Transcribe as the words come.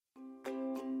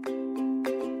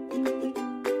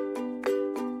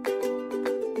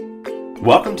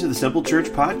Welcome to the Simple Church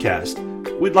Podcast.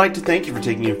 We'd like to thank you for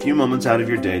taking a few moments out of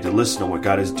your day to listen to what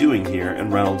God is doing here in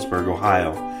Reynoldsburg,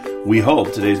 Ohio. We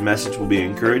hope today's message will be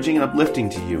encouraging and uplifting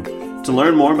to you. To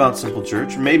learn more about Simple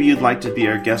Church, or maybe you'd like to be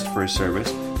our guest for a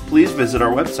service, please visit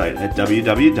our website at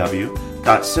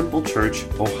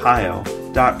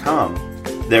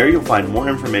www.simplechurchohio.com. There you'll find more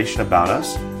information about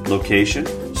us, location,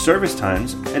 service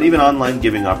times, and even online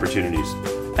giving opportunities.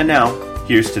 And now,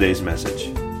 here's today's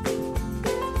message.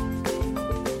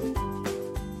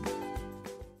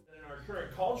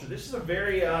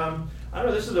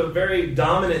 This is a very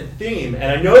dominant theme, and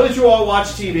I know that you all watch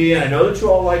TV, and I know that you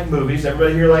all like movies.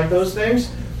 Everybody here like those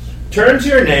things? Turn to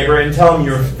your neighbor and tell them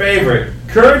your favorite,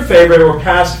 current favorite or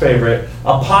past favorite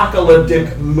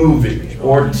apocalyptic movie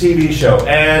or TV show,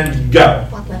 and go.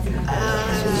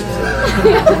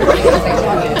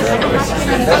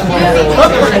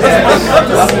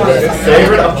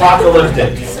 Favorite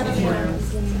apocalyptic.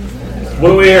 What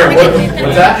do we hear?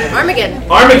 What's that? Armageddon.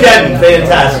 Armageddon.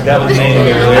 Fantastic. That was the name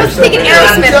earlier. I was thinking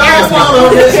Aerosmith. Yeah,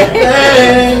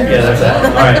 that's that.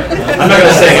 All right. I'm not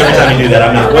going to sing every time you do that.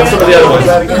 I'm not. What's some of the other ones?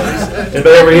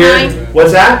 Anybody over here?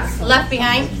 What's that? Left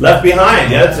Behind. Left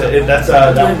Behind. Yeah, that's is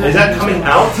that coming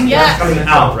out? Yeah. That's coming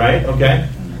out, right? Okay.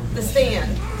 The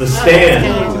Stand. The Stand.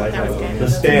 The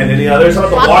Stand. Any others? How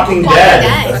about The Walking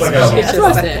Dead? That's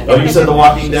like a. Oh, you said The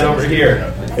Walking Dead over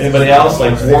here. Anybody else?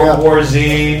 Like World War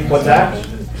Z? What's that?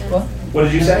 What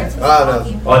did you say? No.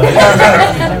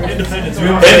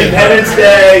 Independence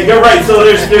Day. You're right. So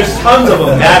there's tons of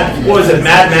them. What was it?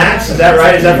 Mad Max? Is that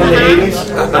right? Is that from the 80s?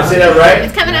 Did I say that right?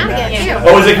 It's coming out again too.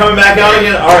 Oh, is it coming back out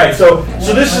again? All right. So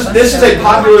this is a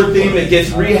popular theme that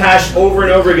gets rehashed over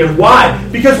and over again. Why?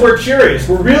 Because we're curious.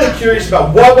 We're really curious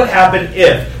about what would happen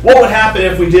if. What would happen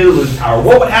if we did lose power?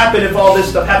 What would happen if all this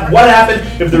stuff happened? What happened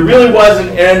if there really was an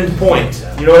end point?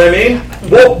 You know what I mean?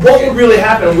 What would really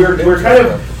happen? We're kind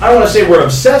of, I don't want to say we're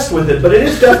obsessed with it, but it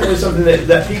is definitely something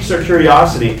that piques our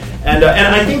curiosity. And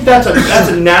I think that's a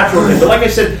natural thing. But like I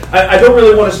said, I don't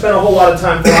really want to spend a whole lot of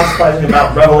time philosophizing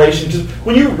about Revelation. Because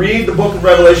when you read the book of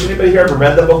Revelation, anybody here ever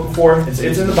read that book before? It's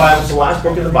in the Bible. It's the last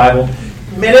book in the Bible.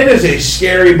 Man, it is a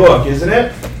scary book, isn't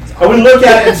it? And we look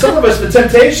at it, and some of us, the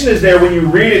temptation is there when you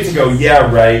read it to go, yeah,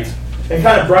 right, and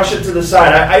kind of brush it to the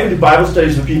side. I even do Bible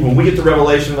studies with people. When we get to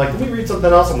Revelation, like, can we read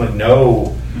something else? I'm like,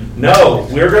 no,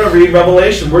 we're going to read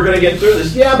Revelation. We're going to get through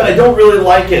this. Yeah, but I don't really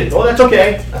like it. Oh, that's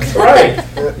okay. That's all right.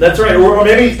 That's right. Or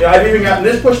maybe I've even gotten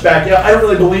this pushback. Yeah, I don't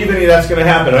really believe any of that's going to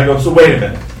happen. And I go, so wait a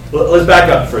minute. Let's back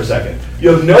up for a second. You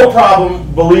have no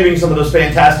problem believing some of those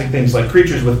fantastic things, like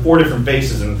creatures with 4 different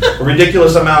faces and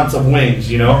ridiculous amounts of wings,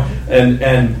 you know, and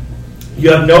you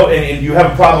have you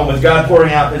have a problem with God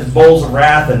pouring out His bowls of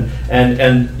wrath,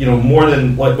 and you know, more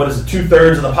than what is it,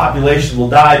 2/3 of the population will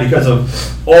die because of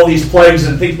all these plagues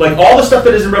and things, like all the stuff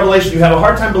that is in Revelation. You have a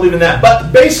hard time believing that. But the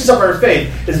basis of our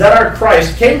faith is that our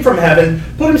Christ came from heaven,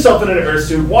 put Himself in an earth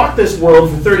suit, walked this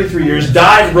world for 33 years,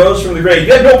 died, rose from the grave.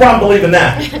 You have no problem believing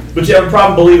that, but you have a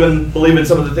problem believing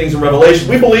some of the things in Revelation.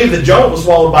 We believe that Jonah was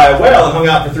swallowed by a whale and hung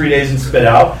out for 3 days and spit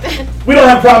out. We don't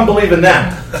have a problem believing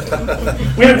that.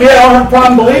 We don't have a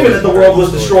problem believing that the world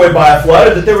was destroyed by a flood,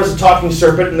 or that there was a talking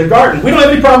serpent in the garden. We don't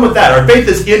have any problem with that. Our faith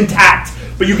is intact.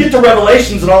 But you get to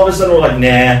Revelations, and all of a sudden we're like,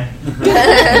 nah.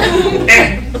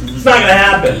 It's not going to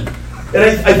happen. And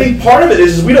I think part of it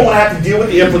is we don't want to have to deal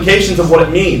with the implications of what it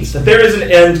means, that there is an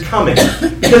end coming.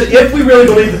 Because if we really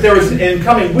believe that there is an end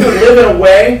coming, we would live in a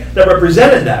way that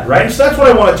represented that, right? And so that's what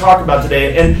I want to talk about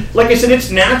today. And like I said, it's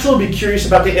natural to be curious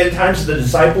about the end times the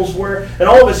disciples were. And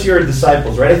all of us here are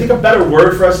disciples, right? I think a better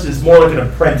word for us is more like an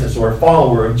apprentice or a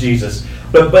follower of Jesus.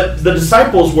 But the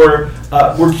disciples were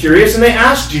curious, and they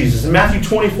asked Jesus. In Matthew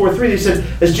 24:3, they said,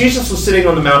 as Jesus was sitting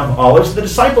on the Mount of Olives, the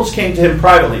disciples came to Him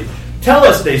privately. Tell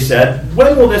us, they said,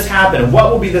 when will this happen, and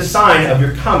what will be the sign of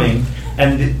your coming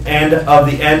and of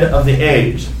the end of the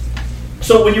age?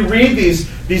 So when you read these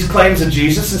claims of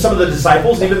Jesus and some of the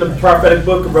disciples, even the prophetic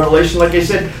book of Revelation, like I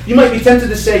said, you might be tempted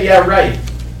to say, yeah, right.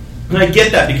 And I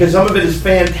get that, because some of it is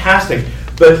fantastic.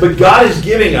 But God is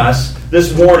giving us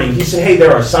this warning. He said, hey,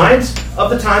 there are signs of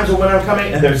the times of when I'm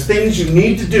coming, and there's things you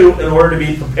need to do in order to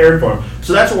be prepared for them.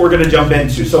 So that's what we're going to jump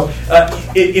into. So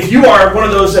if you are one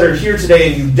of those that are here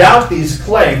today and you doubt these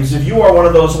claims, if you are one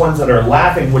of those ones that are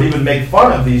laughing, would even make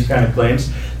fun of these kind of claims,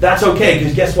 that's okay,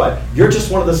 because guess what? You're just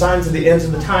one of the signs of the ends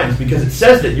of the times, because it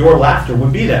says that your laughter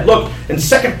would be that. Look, in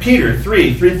 2 Peter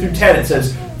 3:3-10, it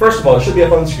says, first of all, it should be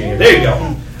up on the screen here. There you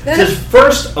go. It says,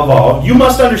 first of all, you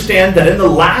must understand that in the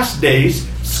last days,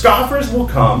 scoffers will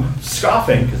come,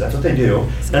 scoffing, because that's what they do,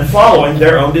 and following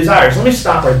their own desires. Let me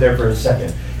stop right there for a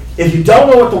second. If you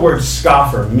don't know what the word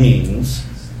scoffer means,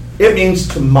 it means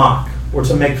to mock or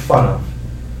to make fun of.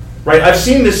 Right? I've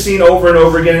seen this scene over and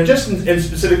over again, and just in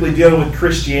specifically dealing with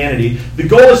Christianity, the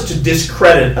goal is to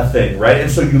discredit a thing, right? And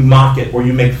so you mock it or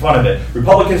you make fun of it.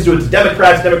 Republicans do it to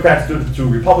Democrats, Democrats do it to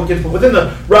Republicans, but within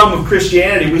the realm of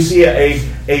Christianity, we see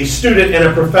a student and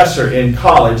a professor in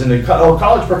college, and the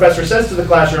college professor says to the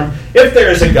classroom, if there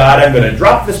is a God, I'm going to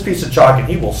drop this piece of chalk and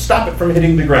he will stop it from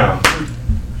hitting the ground.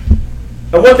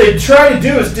 And what they try to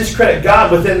do is discredit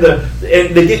God and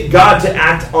they get God to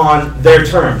act on their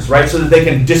terms, right? So that they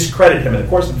can discredit him. And of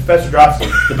course, the professor drops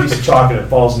the piece of chalk and it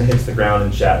falls and hits the ground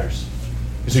and shatters.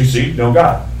 So you see, no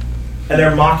God. And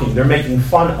they're mocking, they're making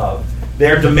fun of.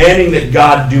 They're demanding that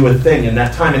God do a thing in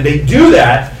that time. And they do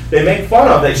that, they make fun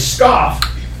of, they scoff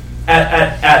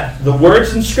at the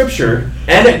words in Scripture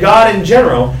and at God in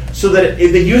general, so that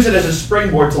they use it as a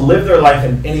springboard to live their life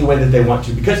in any way that they want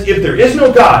to. Because if there is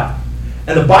no God,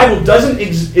 and the Bible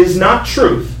is not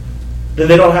truth, then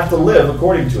they don't have to live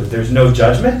according to it. There's no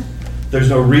judgment. There's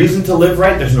no reason to live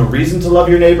right. There's no reason to love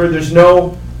your neighbor. There's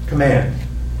no command.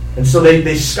 And so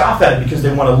they scoff at it because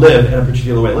they want to live in a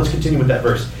particular way. Let's continue with that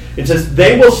verse. It says,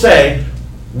 they will say,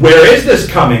 where is this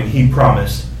coming, he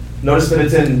promised? Notice that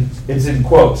it's in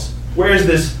quotes. Where is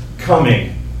this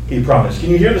coming, he promised?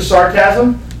 Can you hear the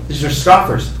sarcasm? These are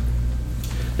scoffers.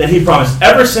 That he promised.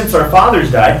 Ever since our fathers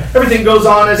died, everything goes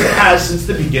on as it has since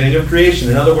the beginning of creation.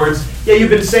 In other words, yeah, you've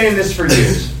been saying this for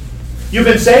years. You've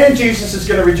been saying Jesus is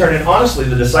going to return, and honestly,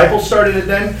 the disciples started it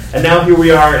then, and now here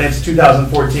we are, and it's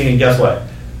 2014, and guess what?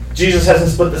 Jesus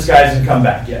hasn't split the skies and come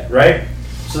back yet, right?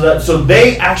 So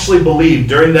they actually believed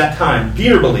during that time,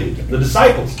 Peter believed, the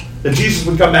disciples, that Jesus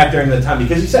would come back during that time,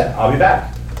 because he said, I'll be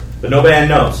back. But no man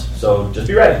knows, so just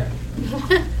be ready.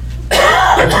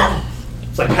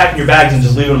 It's like packing your bags and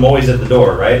just leaving them always at the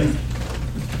door, right?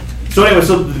 So anyway,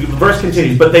 so the verse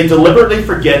continues. But they deliberately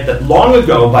forget that long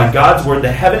ago, by God's word,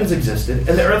 the heavens existed,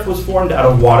 and the earth was formed out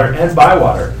of water and by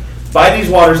water. By these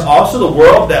waters also the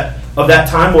world of that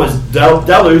time was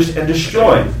deluged and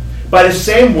destroyed. By the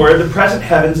same word, the present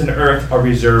heavens and earth are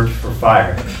reserved for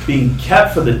fire, being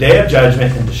kept for the day of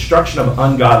judgment and destruction of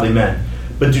ungodly men.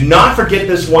 But do not forget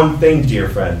this one thing, dear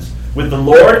friends. With the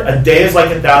Lord, a day is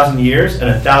like 1,000 years,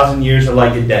 and 1,000 years are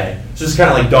like a day. So it's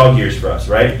kind of like dog years for us,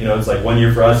 right? You know, it's like 1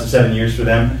 year for us and 7 years for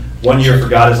them. 1 year for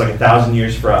God is like 1,000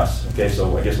 years for us. Okay,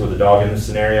 so I guess we're the dog in this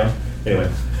scenario.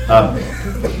 Anyway,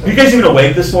 you guys even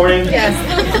awake this morning? Yes.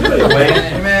 Anybody awake?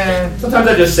 Amen. Sometimes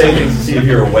I just say things to see if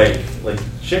you're awake. Like,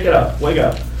 shake it up, wake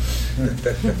up.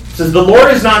 It says, the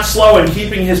Lord is not slow in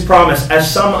keeping his promise,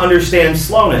 as some understand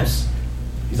slowness.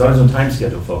 He's on his own time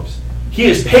schedule, folks. He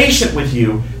is patient with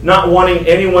you, not wanting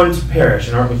anyone to perish,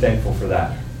 and aren't we thankful for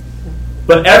that?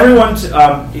 But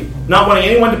not wanting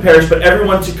anyone to perish, but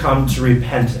everyone to come to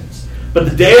repentance. But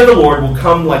the day of the Lord will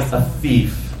come like a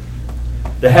thief.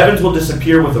 The heavens will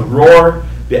disappear with a roar,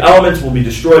 the elements will be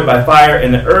destroyed by fire,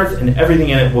 and the earth and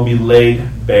everything in it will be laid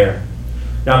bare.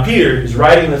 Now Peter is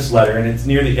writing this letter, and it's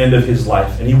near the end of his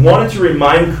life, and he wanted to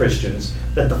remind Christians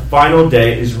that the final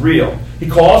day is real. He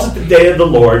calls it the day of the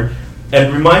Lord,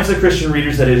 and reminds the Christian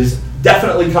readers that it is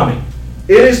definitely coming.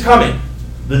 It is coming.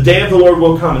 The day of the Lord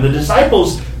will come. And the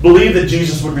disciples believed that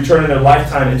Jesus would return in their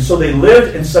lifetime, and so they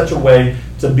lived in such a way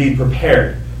to be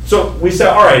prepared. So we said,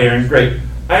 all right, Aaron, great.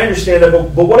 I understand that,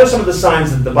 but what are some of the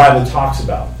signs that the Bible talks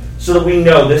about so that we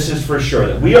know this is for sure,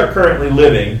 that we are currently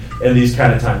living in these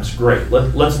kind of times? Great.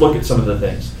 Let's look at some of the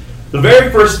things. The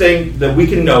very first thing that we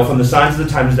can know from the signs of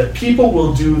the times is that people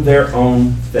will do their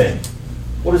own thing.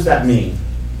 What does that mean?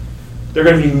 They're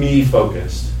going to be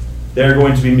me-focused. They're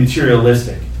going to be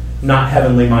materialistic, not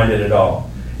heavenly-minded at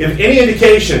all. If any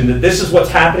indication that this is what's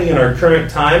happening in our current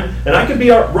time, and I could be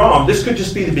wrong, this could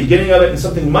just be the beginning of it and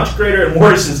something much greater and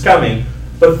worse is coming,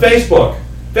 but Facebook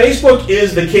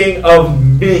is the king of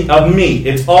me.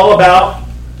 It's all about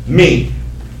me.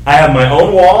 I have my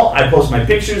own wall. I post my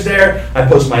pictures there. I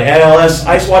post my NLS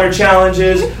ice water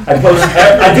challenges. I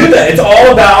do that.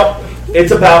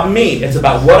 It's about me. It's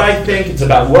about what I think. It's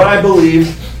about what I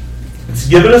believe. It's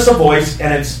given us a voice,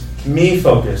 and it's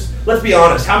me-focused. Let's be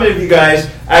honest. How many of you guys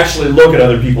actually look at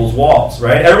other people's walls,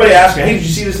 right? Everybody asks me, hey, did you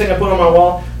see this thing I put on my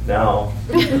wall? No.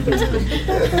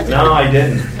 No, I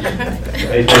didn't.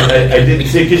 I didn't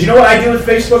see it. Because you know what I do with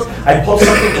Facebook? I post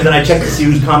something, and then I check to see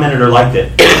who's commented or liked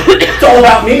it. It's all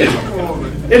about me.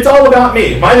 It's all about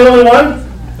me. Am I the only one?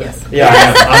 Yes.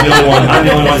 Yeah, I'm the only one. I'm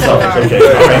the only one selfish. Okay.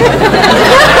 All right.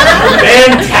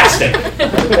 Fantastic.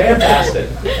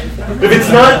 If it's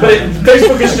not, but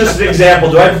Facebook is just an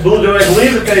example. Do I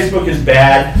believe that Facebook is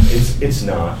bad? It's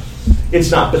not. It's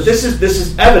not. But this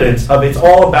is evidence of it's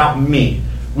all about me.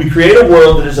 We create a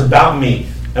world that is about me,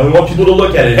 and we want people to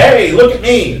look at it. Hey, look at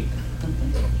me.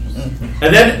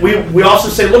 And then we also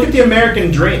say, look at the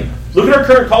American dream. Look at our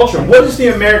current culture. What is the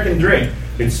American dream?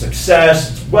 It's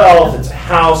success, it's wealth, it's a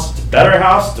house, it's a better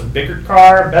house, it's a bigger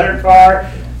car, a better car.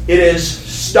 It is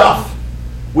stuff.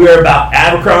 We are about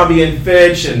Abercrombie and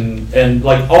Fitch and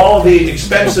like all the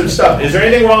expensive stuff. Is there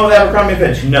anything wrong with Abercrombie and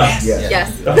Fitch? No.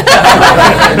 Yes.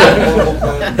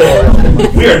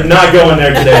 We are not going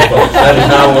there today, folks. That is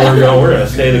not where we're going. We're going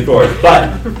to stay the course. But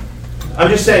I'm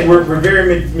just saying we're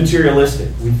very materialistic.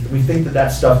 We think that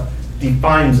stuff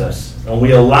defines us, and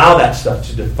we allow that stuff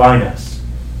to define us.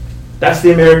 That's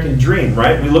the American dream,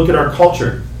 right? We look at our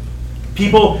culture.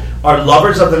 People are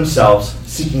lovers of themselves,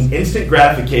 seeking instant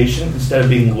gratification instead of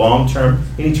being long-term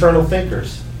and eternal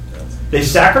thinkers. They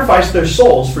sacrifice their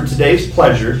souls for today's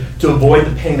pleasure to avoid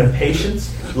the pain of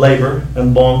patience, labor,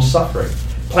 and long suffering.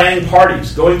 Planning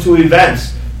parties, going to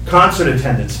events, concert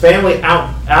attendance, family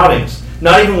outings,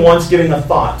 not even once giving a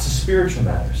thought to spiritual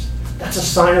matters. That's a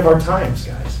sign of our times,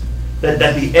 guys. That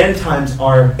the end times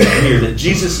are near, that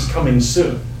Jesus is coming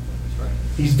soon.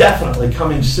 He's definitely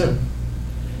coming soon.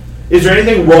 Is there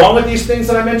anything wrong with these things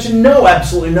that I mentioned? No,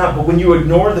 absolutely not. But when you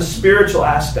ignore the spiritual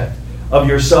aspect of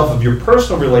yourself, of your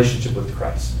personal relationship with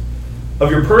Christ,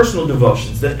 of your personal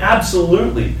devotions, then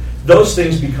absolutely those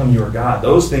things become your God.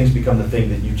 Those things become the thing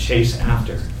that you chase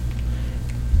after.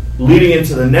 Leading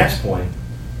into the next point,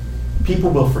 people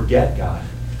will forget God.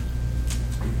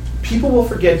 People will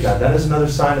forget God. That is another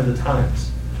sign of the times.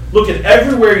 Look at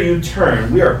everywhere you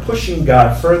turn, we are pushing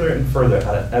God further and further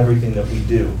out of everything that we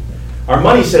do. Our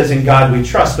money says "In God we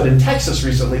trust," but in Texas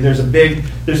recently there's a big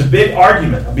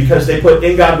argument because they put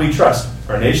 "In God we trust,"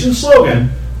 our nation's slogan,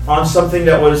 on something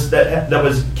that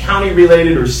was county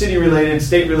related or city related,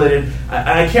 state related.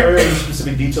 I can't remember the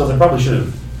specific details. I probably should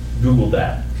have Googled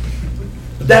that.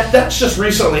 But that's just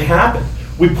recently happened.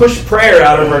 We push prayer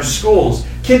out of our schools.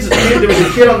 There was a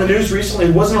kid on the news recently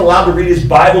who wasn't allowed to read his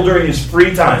Bible during his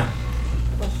free time.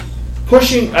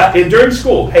 Pushing during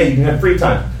school, hey, you can have free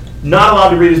time. Not allowed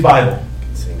to read his Bible.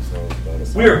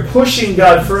 We are pushing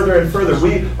God further and further.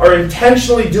 We are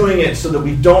intentionally doing it so that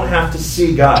we don't have to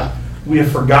see God. We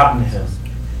have forgotten Him.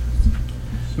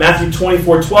 Matthew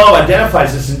 24:12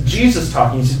 identifies this, and Jesus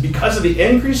talking, he says, because of the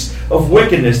increase of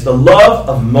wickedness, the love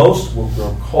of most will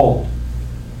grow cold.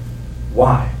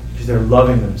 Why? Because they're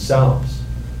loving themselves.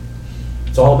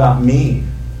 It's all about me.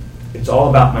 It's all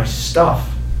about my stuff.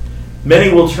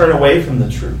 Many will turn away from the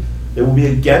truth. They will be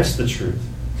against the truth.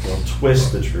 They'll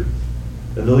twist the truth.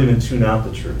 They'll even tune out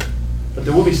the truth. But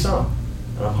there will be some,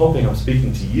 and I'm hoping I'm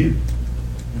speaking to you,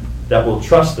 that will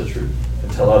trust the truth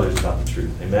and tell others about the truth.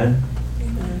 Amen?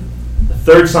 Amen. The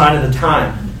third sign of the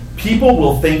time, people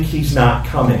will think He's not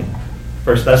coming.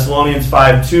 1 Thessalonians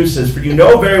 5:2 says, "For you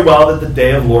know very well that the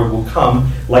day of the Lord will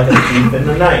come like a thief in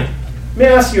the night." Let me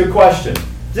ask you a question.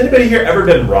 Has anybody here ever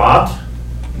been robbed?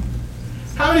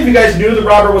 How many of you guys knew the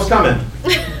robber was coming?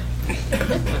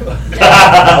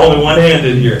 Only one hand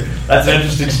in here. That's an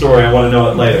interesting story. I want to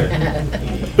know it later.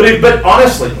 But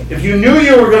honestly, if you knew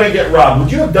you were going to get robbed,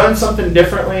 would you have done something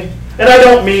differently? And I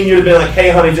don't mean you'd have been like, "Hey,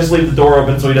 honey, just leave the door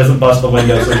open so he doesn't bust the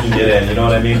window so he can get in." You know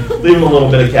what I mean? Leave him a little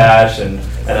bit of cash and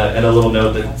a little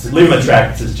note that leave him a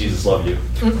tract that says "Jesus loves you."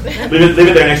 Leave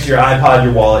it there next to your iPod,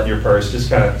 your wallet, your purse.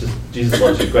 Just Jesus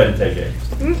loves you. Go ahead and take it.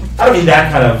 I don't mean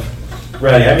that kind of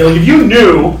ready. I mean, like if you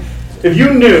knew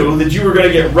that you were going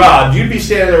to get robbed, you'd be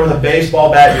standing there with a baseball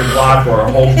bat in your block or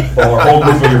a whole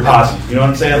group of your posse. You know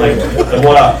what I'm saying? Like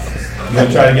what up? You going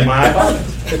to try to get my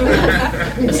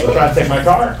iPod? So try to take my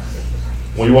car?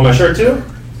 Well, you want my shirt too?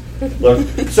 Look,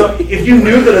 so if you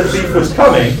knew that a thief was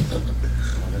coming,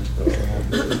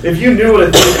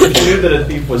 that a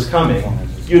thief was coming,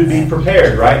 you'd be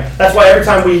prepared, right? That's why every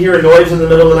time we hear a noise in the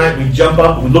middle of the night, we jump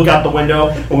up and we look out the window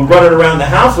and we run it around the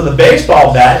house with a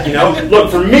baseball bat, you know? Look,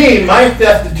 for me, my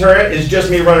theft deterrent is just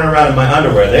me running around in my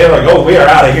underwear. They're like, "Oh, we are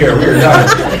out of here. We are done."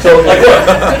 So, like, look.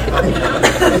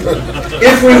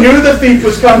 If we knew the thief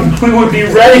was coming, we would be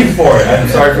ready for it. I'm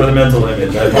sorry for the mental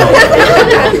image. I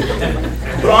apologize.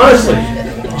 But honestly,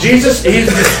 Jesus, He's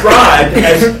described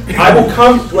as, "I will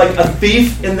come like a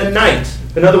thief in the night."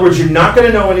 In other words, you're not going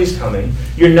to know when He's coming.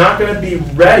 You're not going to be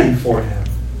ready for Him.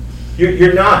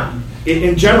 You're not.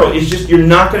 In general, it's just you're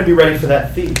not going to be ready for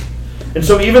that thief. And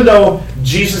so even though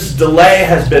Jesus' delay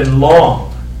has been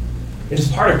long, it is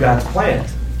part of God's plan.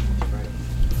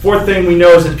 The fourth thing we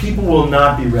know is that people will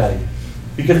not be ready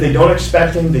because they don't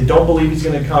expect Him, they don't believe He's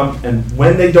going to come, and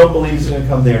when they don't believe He's going to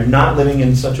come, they are not living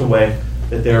in such a way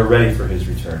that they are ready for His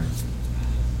return.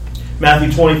 Matthew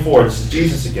 24, this is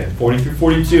Jesus again, 40 through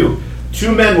 42.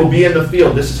 "Two men will be in the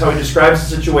field." This is how He describes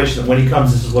the situation, that when He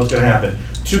comes, this is what's going to happen.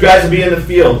 "Two guys will be in the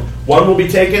field. One will be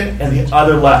taken and the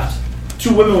other left.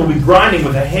 2 women will be grinding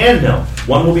with a hand mill.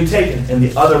 One will be taken and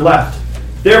the other left.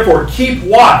 Therefore, keep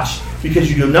watch,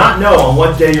 because you do not know on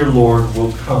what day your Lord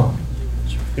will come.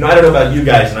 You know, I don't know about you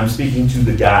guys, and I'm speaking to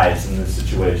the guys in this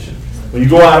situation. When you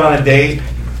go out on a date,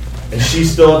 and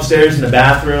she's still upstairs in the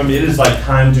bathroom, it is like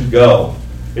time to go.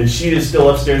 And she is still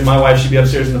upstairs. My wife should be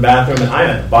upstairs in the bathroom, and I'm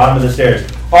at the bottom of the stairs.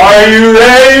 Are you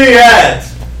ready yet?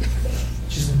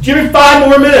 She's, give me 5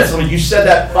 more minutes. I'm like, you said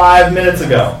that 5 minutes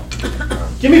ago.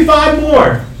 Give me 5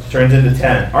 more. Turns into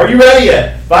 10. Are you ready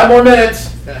yet? 5 more minutes.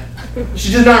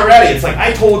 She's just not ready. It's like,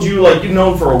 I told you, like, you've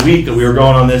known for a week that we were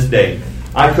going on this date.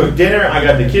 I cooked dinner. I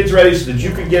got the kids ready so that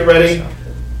you could get ready.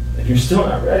 And you're still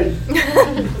not ready.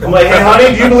 I'm like, hey,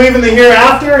 honey, do you believe in the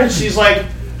hereafter? And she's like,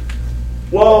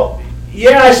 well,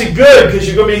 yeah. I said, good, because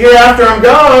you're going to be here after I'm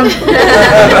gone.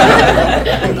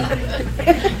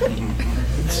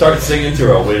 Start singing to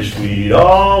her, I wish we'd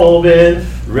all been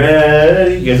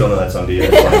ready. You guys don't know that song, do you?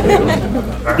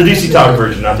 The DC Talk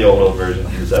version, not the old version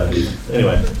from the 70s.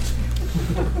 Anyway.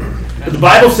 But the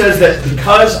Bible says that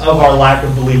because of our lack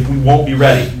of belief, we won't be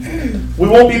ready. We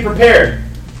won't be prepared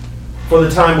for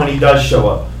the time when he does show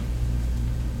up.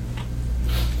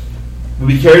 We'll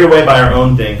be carried away by our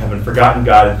own thing, having forgotten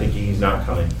God and thinking he's not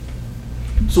coming.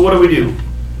 So what do?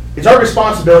 It's our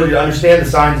responsibility to understand the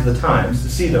signs of the times, to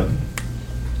see them,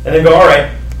 and then go, all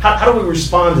right, how do we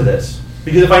respond to this?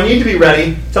 Because if I need to be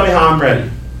ready, tell me how I'm ready.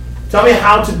 Tell me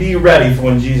how to be ready for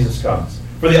when Jesus comes.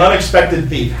 For the unexpected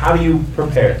thief, how do you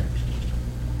prepare?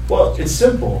 Well, it's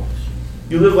simple.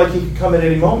 You live like he could come at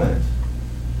any moment.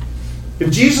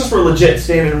 If Jesus were legit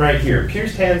standing right here,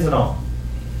 pierced hands and all,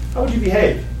 how would you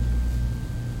behave?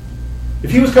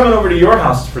 If he was coming over to your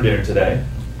house for dinner today,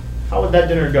 how would that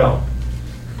dinner go?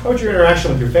 How would your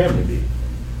interaction with your family be?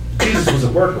 If Jesus was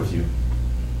at work with you,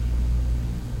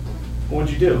 what would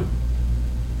you do?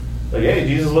 Like, hey,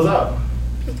 Jesus, what's up?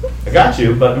 I got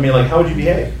you, but I mean, like, how would you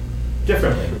behave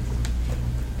differently?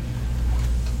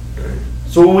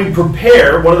 So when we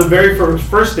prepare, one of the very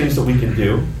first things that we can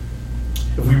do,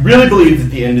 if we really believe that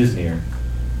the end is near,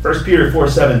 1 Peter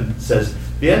 4:7 says,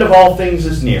 the end of all things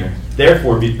is near.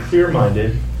 Therefore, be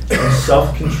clear-minded and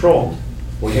self-controlled.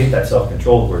 We hate that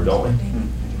self-controlled word, don't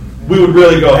we? We would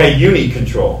really go, hey, you need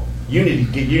control. You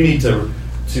need to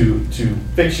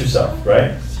fix yourself,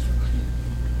 right?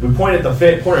 We point our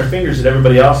fingers at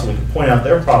everybody else, and we can point out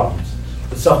their problems.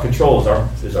 But self-control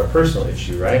is our personal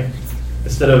issue, right?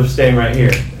 Instead of staying right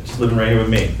here, just living right here with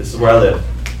me. This is where I live.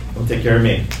 I'm going to take care of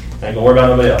me. I ain't going to worry about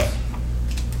nobody else.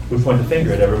 We point the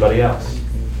finger at everybody else.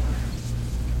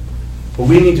 But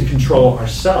we need to control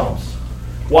ourselves.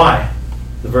 Why?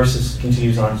 The verse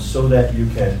continues on, so that you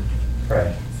can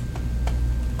pray.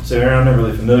 So Aaron, I'm not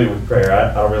really familiar with prayer.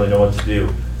 I don't really know what to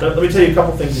do. Let me tell you a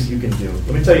couple things that you can do.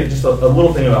 Let me tell you just a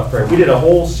little thing about prayer. We did a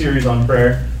whole series on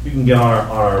prayer. You can get on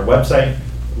our website,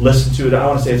 listen to it. I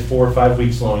want to say it's 4 or 5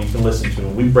 weeks long. You can listen to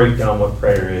it. We break down what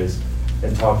prayer is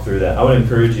and talk through that. I would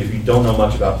encourage you, if you don't know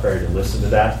much about prayer, to listen to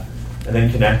that and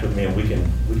then connect with me, and we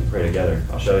can pray together.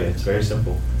 I'll show you. It's very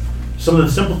simple. Some of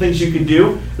the simple things you can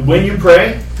do when you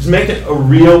pray is make it a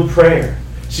real prayer.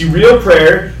 See, real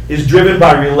prayer is driven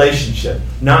by relationship,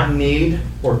 not need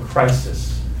or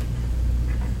crisis.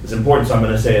 It's important, so I'm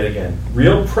going to say it again.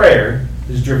 Real prayer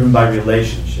is driven by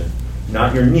relationship,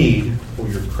 not your need or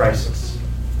your crisis.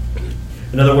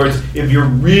 In other words, if you're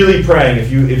really praying,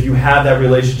 if you have that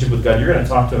relationship with God, you're going to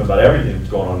talk to him about everything that's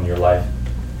going on in your life.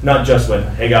 Not just when,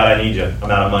 hey God, I need you,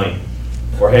 I'm out of money.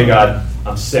 Or hey God,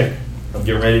 I'm sick, I'm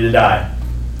getting ready to die.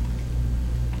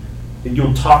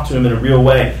 You'll talk to him in a real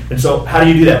way. And so how do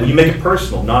you do that? Well, you make it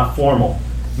personal, not formal.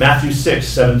 Matthew 6,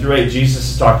 7-8,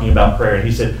 Jesus is talking about prayer. And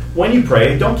he said, when you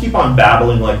pray, don't keep on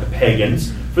babbling like the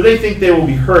pagans, for they think they will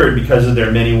be heard because of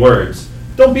their many words.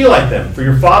 Don't be like them, for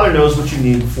your Father knows what you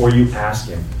need before you ask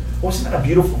him. Well, isn't that a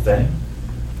beautiful thing?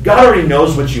 God already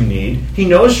knows what you need. He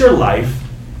knows your life.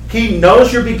 He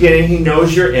knows your beginning. He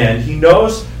knows your end. He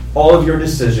knows all of your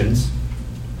decisions,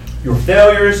 your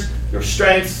failures, your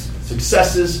strengths,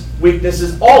 successes,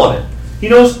 weaknesses, all of it. He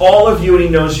knows all of you, and he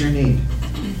knows your need.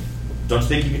 Don't you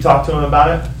think you can talk to him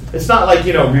about it? It's not like,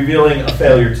 revealing a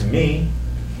failure to me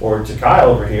or to Kyle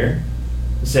over here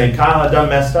and saying, Kyle, I done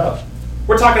messed up.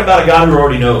 We're talking about a God who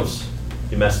already knows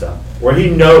you messed up, or he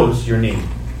knows your need.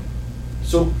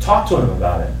 So talk to him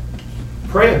about it.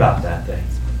 Pray about that thing.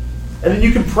 And then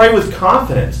you can pray with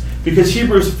confidence, because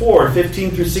Hebrews 4,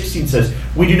 15-16 says,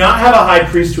 we do not have a high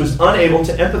priest who is unable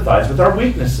to empathize with our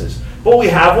weaknesses, but we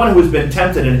have one who has been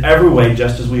tempted in every way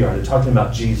just as we are. They're talking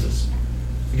about Jesus.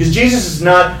 Because Jesus is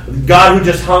not God who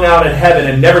just hung out in heaven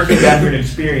and never came back here to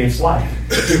experience life.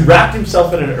 He wrapped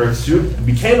himself in an earth suit,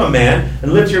 became a man,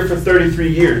 and lived here for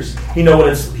 33 years. He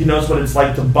knows what it's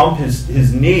like to bump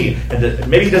his knee, and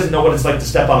maybe he doesn't know what it's like to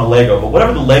step on a Lego, but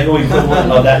whatever the Lego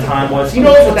equivalent of that time was, he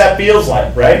knows what that feels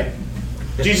like, right?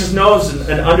 Jesus knows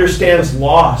and understands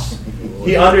loss.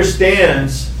 He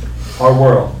understands our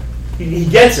world. He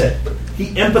gets it. He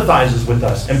empathizes with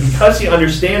us. And because he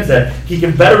understands that, he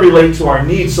can better relate to our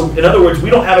needs. So, in other words,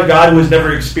 we don't have a God who has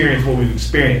never experienced what we've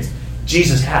experienced.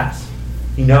 Jesus has.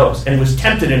 He knows. And he was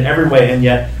tempted in every way and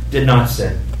yet did not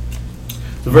sin.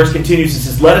 The verse continues. It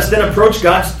says, "Let us then approach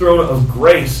God's throne of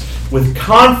grace with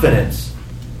confidence."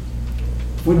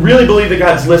 If we really believe that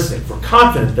God's listening, if we're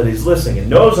confident that he's listening and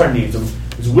knows our needs and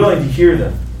is willing to hear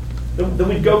them, then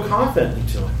we go confidently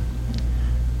to him,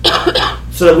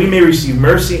 so that we may receive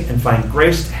mercy and find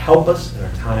grace to help us in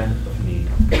our time of need.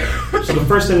 So the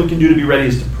first thing we can do to be ready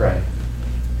is to pray.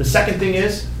 The second thing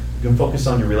is, you can focus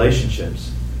on your relationships.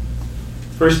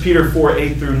 1 Peter 4,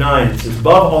 8 through 9, it says,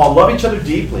 "Above all, love each other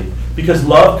deeply, because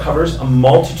love covers a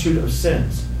multitude of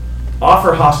sins.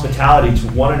 Offer hospitality to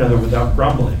one another without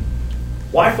grumbling."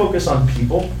 Why focus on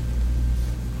people?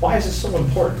 Why is it so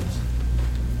important?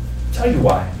 I'll tell you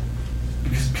why.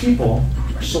 Because people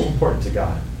are so important to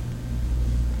God.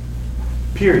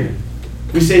 Period.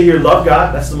 We say here, love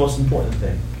God, that's the most important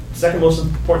thing. The second most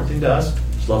important thing to us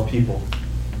is love people.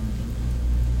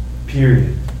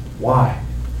 Period. Why?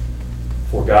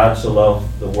 For God so loved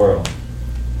the world.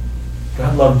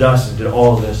 God loved us and did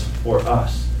all of this for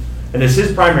us. And as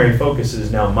his primary focus, it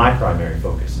is now my primary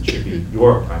focus. It should be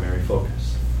your primary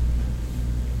focus.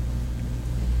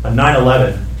 On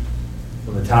 9/11,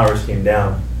 when the towers came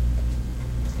down,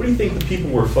 what do you think the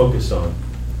people were focused on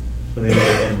when they knew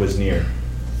the end was near?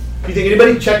 Do you think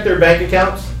anybody checked their bank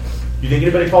accounts? Do you think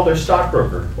anybody called their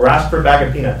stockbroker or asked for a bag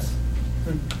of peanuts?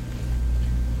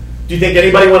 Do you think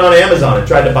anybody went on Amazon and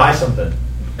tried to buy something?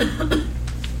 Do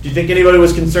you think anybody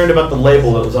was concerned about the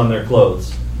label that was on their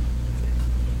clothes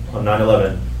on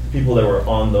 9/11? People that were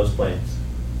on those planes.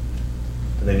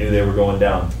 And they knew they were going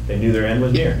down. They knew their end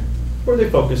was near. What were they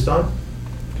focused on?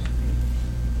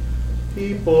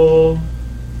 People.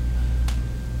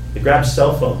 They grabbed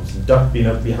cell phones and ducked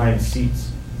behind seats.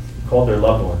 Called their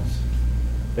loved ones.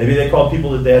 Maybe they called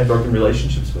people that they had broken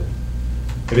relationships with.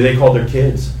 Maybe they called their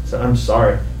kids. Said, "I'm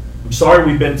sorry. I'm sorry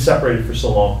we've been separated for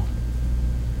so long.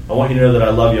 I want you to know that I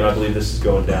love you and I believe this is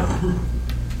going down."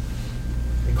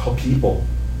 They call people.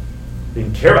 They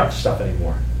didn't care about stuff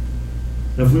anymore.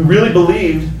 And if we really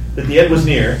believed that the end was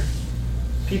near,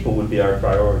 people would be our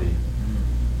priority.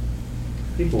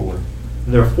 People would.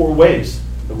 And there are 4 ways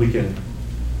that we can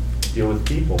deal with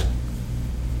people.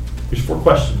 There's 4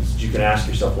 questions that you can ask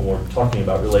yourself when we're talking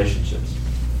about relationships.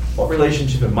 What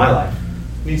relationship in my life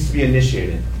needs to be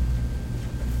initiated?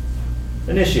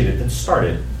 That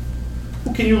started.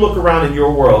 Who can you look around in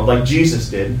your world like Jesus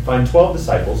did, find 12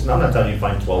 disciples, and I'm not telling you to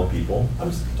find 12 people,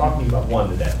 I'm just talking about one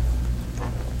today.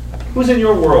 Who's in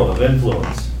your world of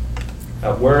influence?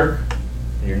 At work,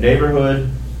 in your neighborhood,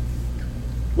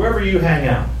 wherever you hang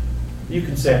out, you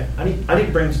can say, I need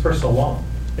to bring this person along.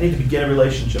 I need to begin a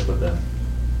relationship with them.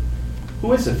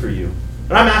 Who is it for you?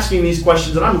 And I'm asking these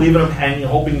questions and I'm leaving them hanging,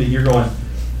 hoping that you're going,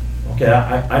 okay,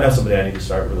 I know somebody I need to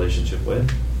start a relationship with.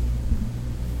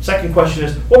 Second question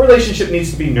is, what relationship needs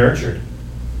to be nurtured?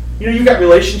 You know, you've got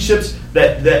relationships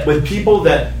that with people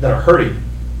that are hurting,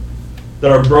 that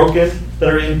are broken, that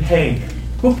are in pain.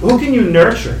 Who can you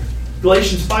nurture?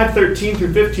 Galatians 5:13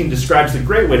 through 15 describes the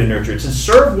great way to nurture. It says,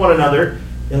 serve one another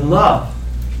in love.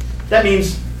 That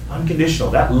means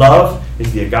unconditional. That love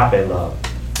is the agape love.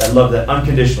 That love, that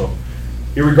unconditional.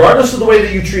 Irregardless of the way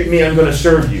that you treat me, I'm going to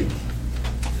serve you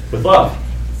with love.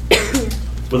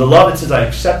 With a love that says, I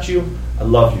accept you, I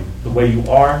love you. The way you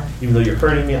are, even though you're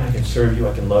hurting me, I can serve you,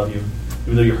 I can love you.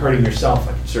 Even though you're hurting yourself,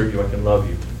 I can serve you, I can love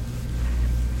you.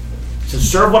 So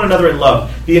serve one another in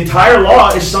love. The entire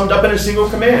law is summed up in a single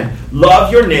command.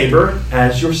 Love your neighbor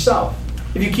as yourself.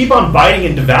 If you keep on biting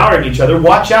and devouring each other,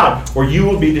 watch out, or you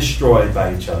will be destroyed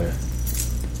by each other.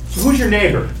 So who's your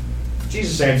neighbor?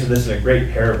 Jesus answered this in a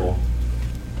great parable.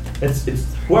 It's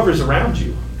whoever's around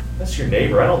you. That's your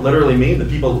neighbor. I don't literally mean the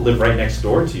people that live right next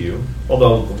door to you,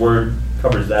 although the word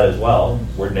covers that as well.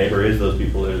 The word neighbor is those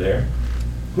people that are there.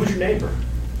 Who's your neighbor?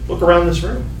 Look around this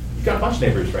room. You've got a bunch of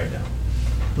neighbors right now.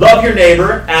 Love your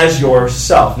neighbor as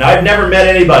yourself. Now, I've never met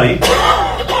anybody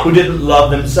who didn't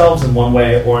love themselves in one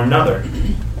way or another.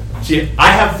 See,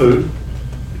 I have food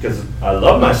because I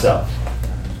love myself.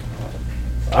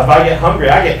 If I get hungry,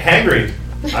 I get hangry.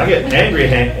 I get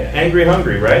angry,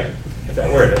 hungry, right? Get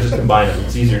that word. I just combine them.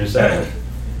 It's easier to say.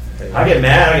 I get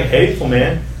mad. I get hateful,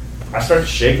 man. I start to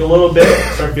shake a little bit,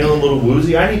 start feeling a little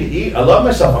woozy. I need to eat. I love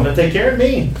myself. I'm going to take care of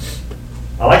me.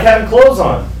 I like having clothes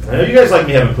on. I know you guys like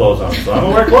me having clothes on, so I'm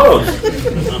going to wear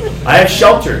clothes. I have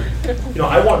shelter.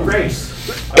 I want grace.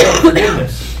 I want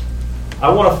forgiveness. I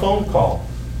want a phone call.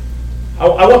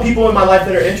 I want people in my life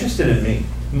that are interested in me,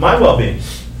 my well-being.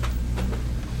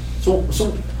 So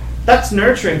that's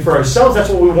nurturing for ourselves. That's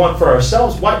what we want for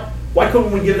ourselves. Why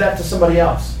couldn't we give that to somebody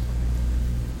else?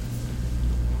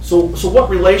 So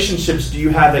what relationships do you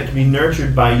have that can be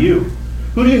nurtured by you?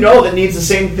 Who do you know that needs the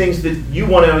same things that you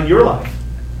want out of your life?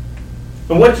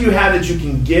 And what do you have that you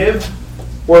can give,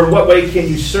 or in what way can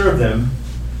you serve them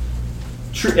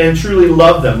and truly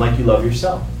love them like you love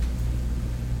yourself?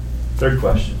 Third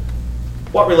question.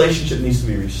 What relationship needs to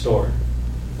be restored?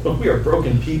 Look, we are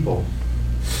broken people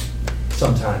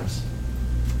sometimes.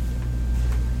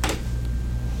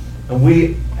 And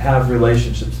we have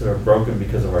relationships that are broken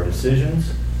because of our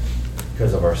decisions,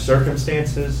 because of our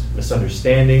circumstances,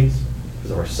 misunderstandings,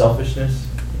 because of our selfishness.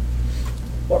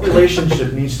 What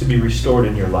relationship needs to be restored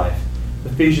in your life?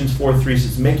 Ephesians 4:3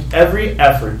 says, make every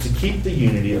effort to keep the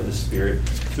unity of the Spirit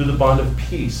through the bond of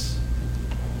peace.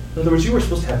 In other words, you were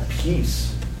supposed to have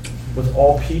peace with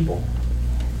all people.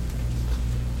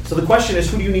 So the question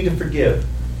is, who do you need to forgive?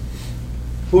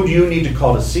 Who do you need to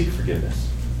call to seek forgiveness?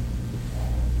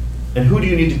 And who do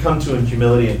you need to come to in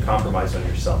humility and compromise on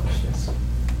your selfishness?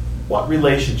 What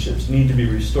relationships need to be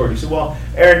restored? You say, well,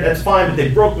 Aaron, that's fine, but they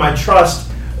broke my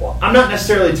trust. Well, I'm not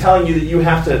necessarily telling you that you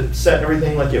have to set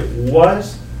everything like it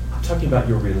was. I'm talking about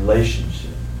your relationship.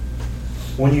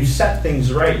 When you set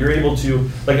things right, you're able to,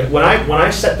 like when I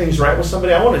set things right with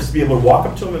somebody, I want us to be able to walk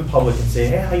up to them in public and say,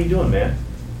 hey, how you doing, man?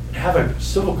 And have a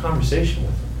civil conversation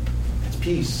with them. That's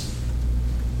peace.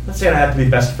 I'm not saying I have to be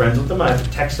best friends with them. I have to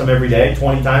text them every day,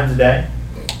 20 times a day.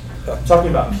 I'm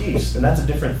talking about peace, and that's a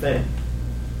different thing.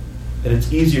 And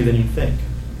it's easier than you think.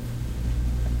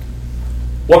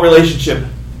 What relationship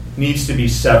needs to be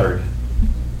severed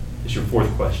is your fourth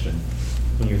question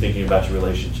when you're thinking about your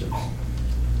relationships.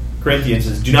 Corinthians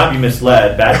says, do not be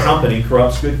misled. Bad company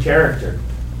corrupts good character.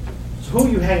 So who are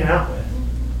you hanging out with?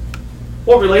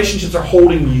 What relationships are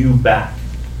holding you back?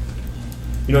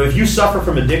 If you suffer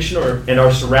from addiction and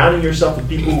are surrounding yourself with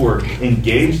people who are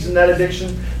engaged in that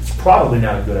addiction, it's probably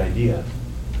not a good idea.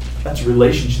 That's a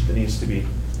relationship that needs to be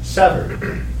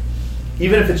severed.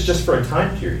 Even if it's just for a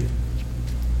time period.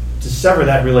 To sever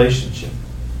that relationship.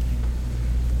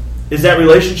 Is that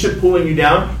relationship pulling you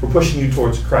down or pushing you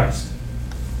towards Christ?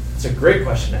 It's a great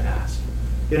question to ask.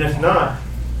 And if not,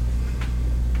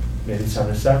 maybe it's time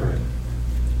to sever it.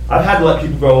 I've had to let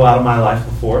people go out of my life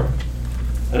before,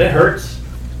 and it hurts.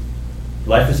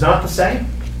 Life is not the same.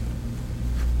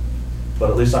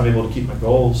 But at least I'm able to keep my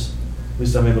goals. At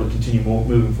least I'm able to continue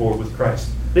moving forward with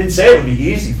Christ. I didn't say it would be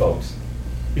easy, folks.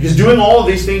 Because doing all of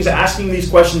these things, asking these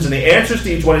questions, and the answers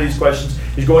to each one of these questions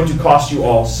is going to cost you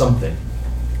all something.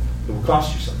 It will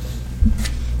cost you something.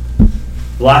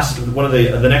 One of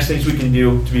the next things we can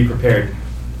do to be prepared,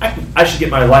 I should get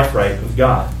my life right with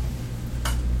God.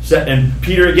 And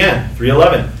Peter again,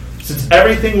 3:11. Since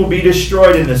everything will be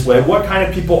destroyed in this way, what kind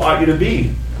of people ought you to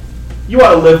be? You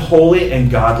ought to live holy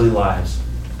and godly lives.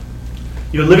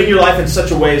 Living your life in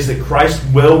such a way as that Christ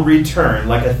will return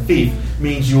like a thief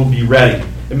means you will be ready.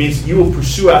 It means you will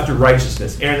pursue after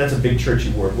righteousness. Aaron, that's a big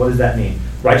churchy word. What does that mean?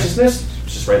 Righteousness?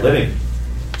 It's just right living.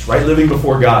 It's right living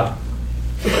before God.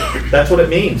 That's what it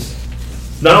means.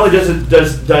 Not only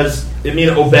does it mean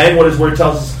obeying what His Word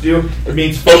tells us to do, it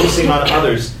means focusing on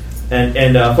others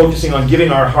and focusing on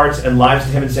giving our hearts and lives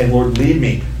to Him and saying, Lord, lead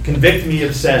me. Convict me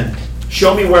of sin.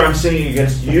 Show me where I'm sinning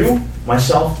against you,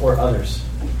 myself, or others.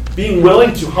 Being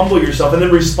willing to humble yourself and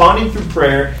then responding through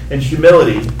prayer and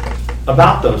humility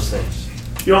about those things.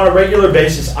 On a regular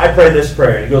basis, I pray this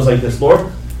prayer. And it goes like this.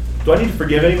 Lord, do I need to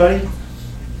forgive anybody?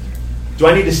 Do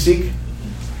I need to seek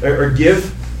or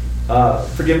give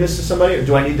forgiveness to somebody? Or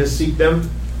do I need to seek them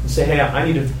and say, hey, I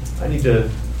need to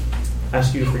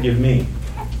ask you to forgive me?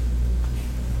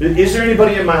 Is there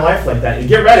anybody in my life like that? And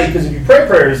get ready, because if you pray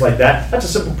prayers like that, that's a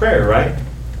simple prayer, right?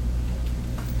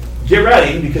 Get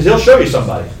ready, because He'll show you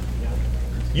somebody.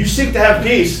 You seek to have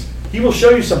peace, He will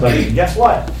show you somebody. And guess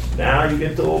what? Now you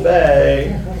get to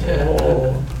obey.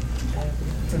 Oh,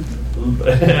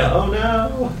 oh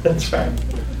no, that's right.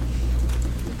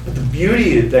 But the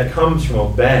beauty that comes from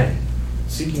obeying,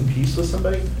 seeking peace with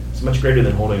somebody, is much greater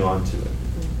than holding on to it.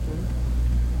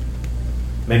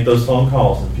 Make those phone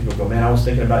calls, and people go, man, I was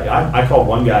thinking about you. I called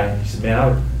one guy, and he said,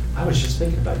 man, I was just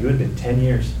thinking about you. It had been 10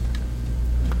 years.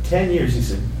 10 years, he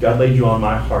said, God laid you on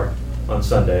my heart on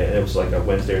Sunday, and it was like a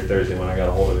Wednesday or Thursday when I got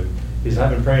a hold of him. He said,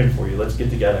 I've been praying for you. Let's get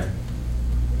together.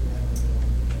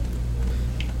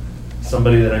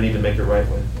 somebody that I need to make it right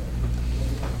with.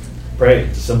 Pray.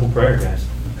 It's a simple prayer, guys.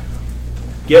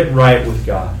 Get right with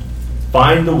God.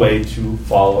 Find the way to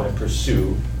follow and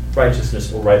pursue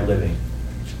righteousness or right living.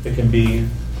 It can be a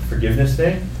forgiveness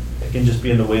thing. It can just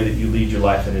be in the way that you lead your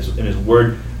life, and His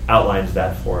Word outlines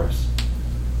that for us.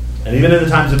 And even in the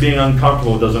times of being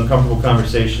uncomfortable with those uncomfortable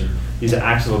conversations, these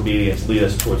acts of obedience lead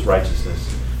us towards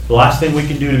righteousness. The last thing we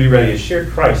can do to be ready is share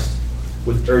Christ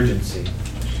with urgency.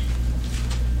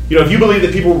 If you believe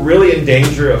that people are really in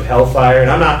danger of hellfire, and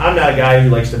I'm not a guy who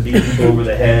likes to beat people over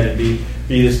the head and be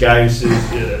this guy who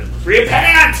says,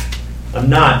 repent! I'm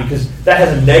not, because that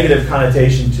has a negative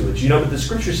connotation to it. But the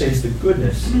Scripture says it's the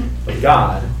goodness of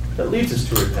God that leads us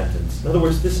to repentance. In other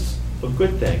words, this is a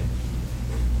good thing.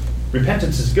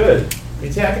 Repentance is good. I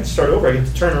get to start over. I get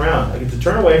to turn around. I get to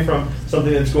turn away from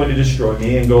something that's going to destroy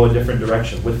me and go a different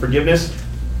direction with forgiveness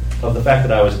of the fact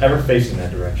that I was ever facing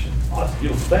that direction. Oh, it's a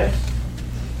beautiful thing.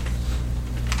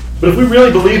 But if we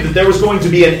really believed that there was going to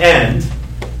be an end,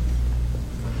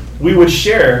 we would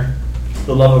share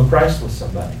the love of Christ with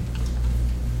somebody.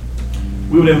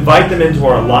 We would invite them into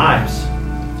our lives.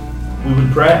 We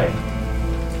would pray.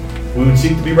 We would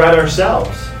seek to be right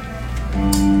ourselves.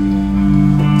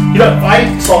 If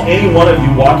I saw any one of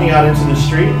you walking out into the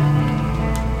street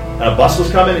and a bus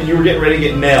was coming and you were getting ready to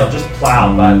get nailed, just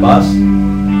plowed by a bus,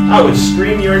 I would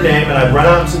scream your name and I'd run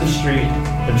out into the street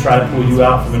and try to pull you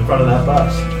out from in front of that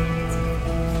bus.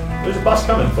 There's a bus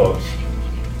coming, folks.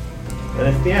 And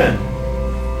it's the end.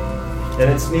 And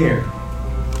it's near.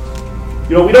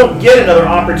 We don't get another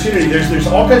opportunity. There's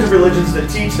all kinds of religions that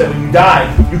teach that when you die,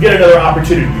 you get another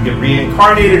opportunity. You get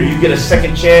reincarnated or you get a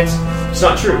second chance. It's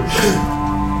not true.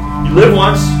 You live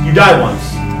once, you die once.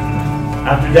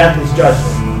 After death is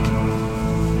judgment.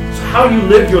 So how you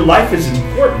live your life is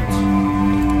important.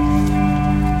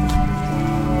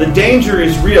 The danger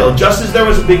is real. Just as there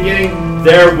was a beginning,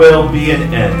 there will be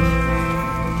an end.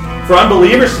 For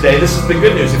unbelievers today, this is the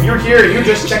good news. If you're here and you're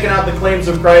just checking out the claims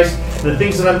of Christ, the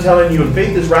things that I'm telling you, and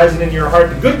faith is rising in your heart,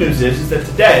 the good news is that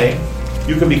today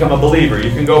you can become a believer.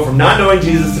 You can go from not knowing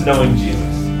Jesus to knowing Jesus.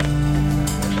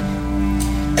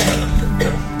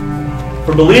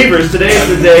 For believers, today is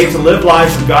the day to live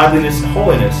lives of godliness and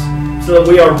holiness so that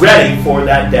we are ready for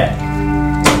that day.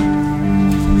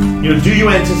 Do you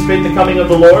anticipate the coming of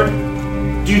the Lord?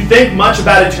 Do you think much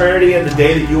about eternity and the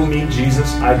day that you will meet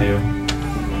Jesus? I do.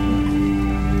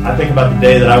 I think about the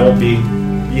day that I won't be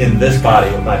in this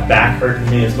body with my back hurting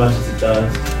me as much as it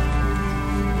does.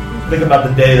 Think about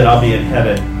the day that I'll be in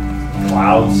heaven.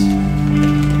 Clouds.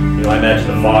 I imagine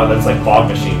the fog, that's like fog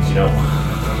machines,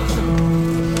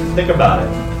 Think about it.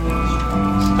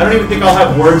 I don't even think I'll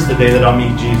have words the day that I'll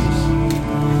meet Jesus.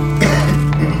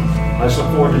 I just look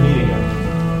forward to meeting Him.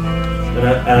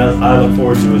 And I look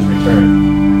forward to His return.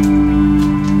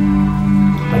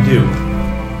 I do.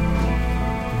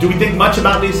 Do we think much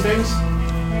about these things?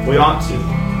 We ought to.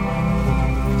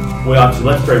 We ought to.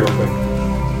 Let's pray real quick.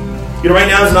 Right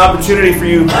now is an opportunity for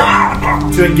you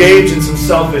to engage in some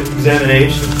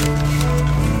self-examination.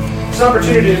 It's an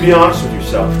opportunity to be honest with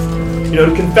yourself.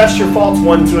 To confess your faults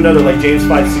one to another, like James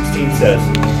 5:16 says.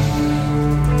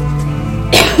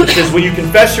 It says, when you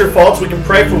confess your faults, we can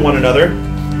pray for one another,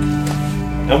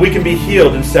 and we can be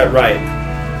healed and set right.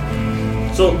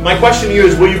 So my question to you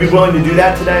is, will you be willing to do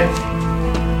that today?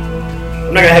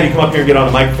 I'm not going to have you come up here and get on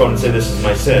the microphone and say, this is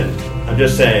my sin. I'm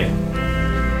just saying,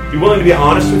 be willing to be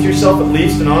honest with yourself at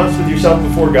least, and honest with yourself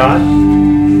before God,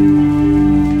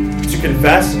 to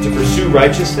confess and to pursue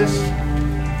righteousness.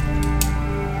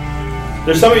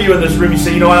 There's some of you in this room, you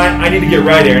say, I need to get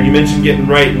right, Aaron. You mentioned getting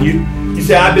right, and you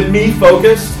say, I've been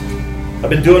me-focused. I've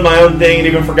been doing my own thing and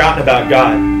even forgotten about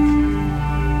God.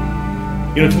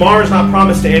 Tomorrow is not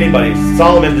promised to anybody.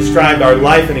 Solomon described our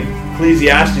life in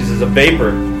Ecclesiastes as a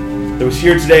vapor that was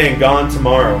here today and gone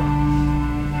tomorrow.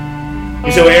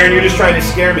 You say, well, Aaron, you're just trying to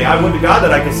scare me. I would to God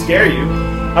that I could scare you.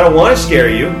 I don't want to scare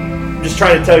you. I'm just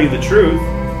trying to tell you the truth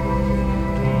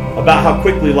about how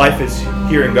quickly life is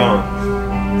here and gone.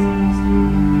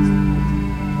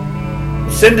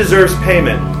 Sin deserves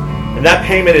payment, and that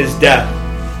payment is death.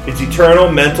 It's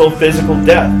eternal, mental, physical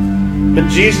death. But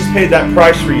Jesus paid that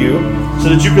price for you so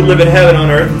that you could live in heaven on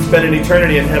earth and spend an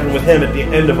eternity in heaven with Him at the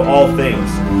end of all things.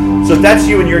 So if that's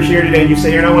you and you're here today and you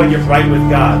say, Aaron, I want to get right with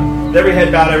God, with every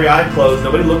head bowed, every eye closed,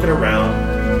 nobody looking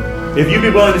around, if you'd be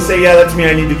willing to say, yeah, that's me,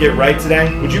 I need to get right today,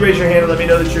 would you raise your hand and let me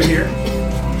know that you're here?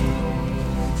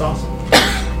 That's awesome.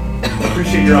 I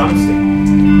appreciate your honesty.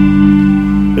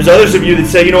 There's others of you that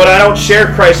say, I don't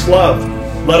share Christ's love,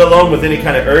 let alone with any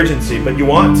kind of urgency, but you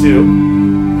want to.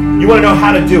 You want to know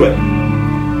how to do it.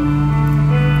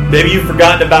 Maybe you've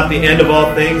forgotten about the end of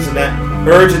all things and that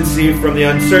urgency from the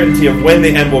uncertainty of when the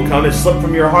end will come has slipped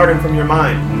from your heart and from your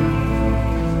mind.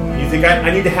 You think, I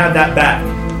need to have that back.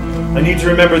 I need to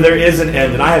remember there is an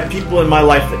end, and I have people in my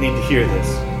life that need to hear this.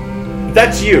 If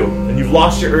that's you, and you've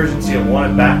lost your urgency and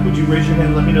want it back, would you raise your hand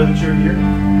and let me know that you're here?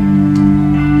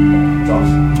 That's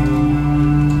awesome.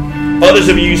 Others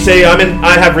of you say,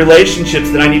 I have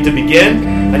relationships that I need to begin,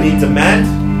 I need to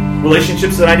mend,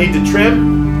 relationships that I need to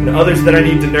trim, and others that I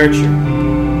need to nurture.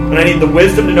 And I need the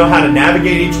wisdom to know how to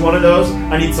navigate each one of those.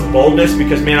 I need some boldness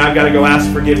because, man, I've got to go ask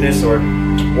forgiveness or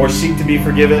seek to be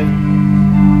forgiven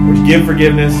or to give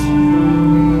forgiveness.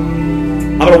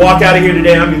 I'm going to walk out of here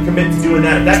today and I'm going to commit to doing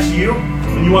that. If that's you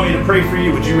and you want me to pray for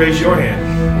you, would you raise your hand?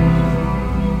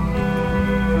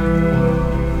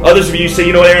 Others of you say,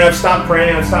 you know what, Aaron, I've stopped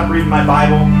praying, I've stopped reading my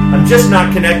Bible. I'm just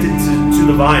not connected to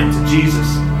the vine, to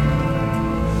Jesus.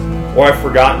 Or I've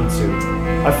forgotten to.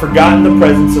 I've forgotten the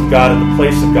presence of God and the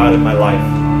place of God in my life.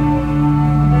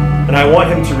 And I want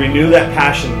Him to renew that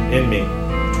passion in me.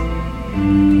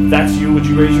 If that's you, would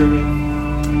you raise your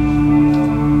hand?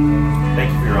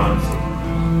 Thank you for your honesty.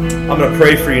 I'm going to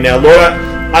pray for you now. Lord,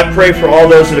 I pray for all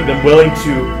those that have been willing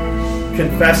to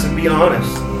confess and be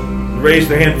honest. Raise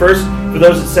their hand. First, for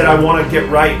those that said, I want to get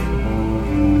right.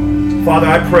 Father,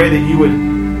 I pray that you would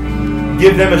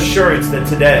give them assurance that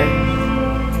today,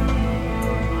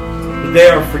 that they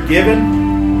are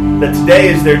forgiven, that today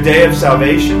is their day of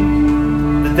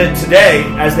salvation, that today,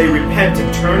 as they repent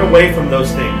and turn away from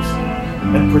those things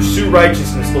and pursue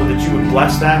righteousness, Lord, that you would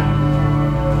bless that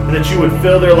and that you would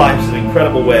fill their lives in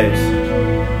incredible ways.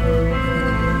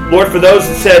 Lord, for those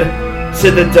that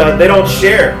said that they don't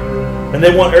share and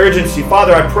they want urgency,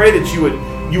 Father, I pray that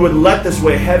you would let this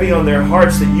weigh heavy on their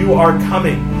hearts, that you are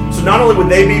coming. So not only would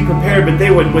they be prepared, but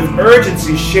they would, with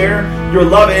urgency, share your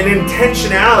love and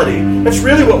intentionality. That's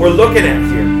really what we're looking at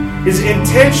here, is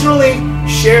intentionally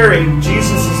sharing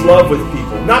Jesus' love with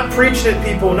people. Not preaching at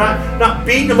people, not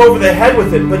beating them over the head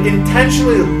with it, but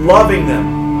intentionally loving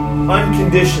them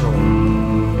unconditionally.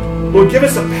 Lord, give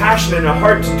us a passion and a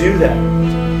heart to do that.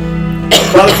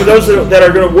 Father, for those that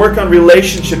are going to work on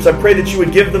relationships, I pray that you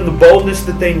would give them the boldness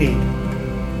that they need.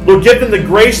 Lord, give them the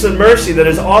grace and mercy that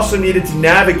is also needed to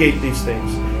navigate these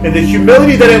things, and the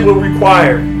humility that it will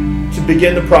require to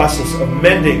begin the process of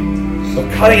mending,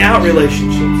 of cutting out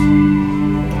relationships,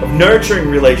 of nurturing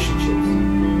relationships.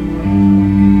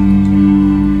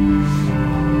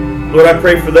 Lord, I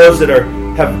pray for those that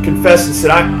have confessed and said,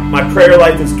 my prayer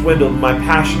life has dwindled, my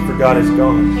passion for God is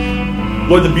gone.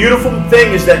 Lord, the beautiful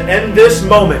thing is that in this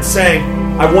moment saying,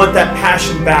 I want that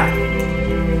passion back.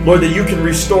 Lord, that you can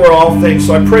restore all things.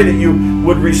 So I pray that you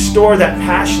would restore that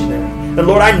passion there. And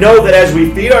Lord, I know that as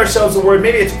we feed ourselves the Word,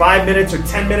 maybe it's 5 minutes or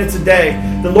 10 minutes a day,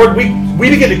 then Lord, we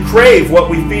begin to crave what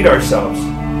we feed ourselves.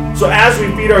 So as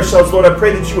we feed ourselves, Lord, I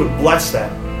pray that you would bless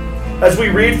that. As we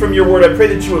read from your Word, I pray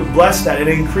that you would bless that and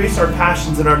increase our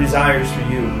passions and our desires for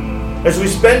you. As we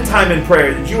spend time in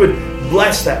prayer, that you would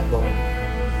bless that, Lord.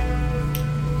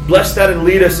 Bless that and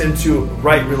lead us into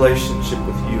right relationship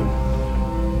with you.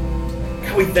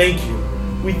 God, we thank you.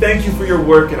 We thank you for your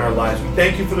work in our lives. We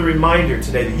thank you for the reminder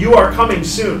today that you are coming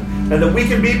soon and that we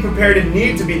can be prepared and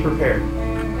need to be prepared.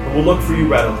 And we'll look for you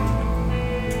readily.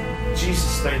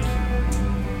 Jesus, thank you.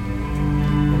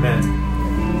 Amen.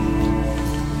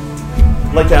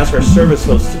 I'd like to ask our service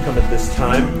hosts to come at this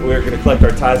time. We're going to collect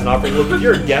our tithes and offerings. Look, if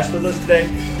you're a guest with us today,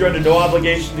 you're under no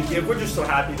obligation to give. We're just so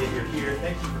happy that you're here.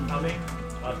 Thank you for coming.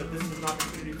 But this is an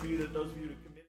opportunity.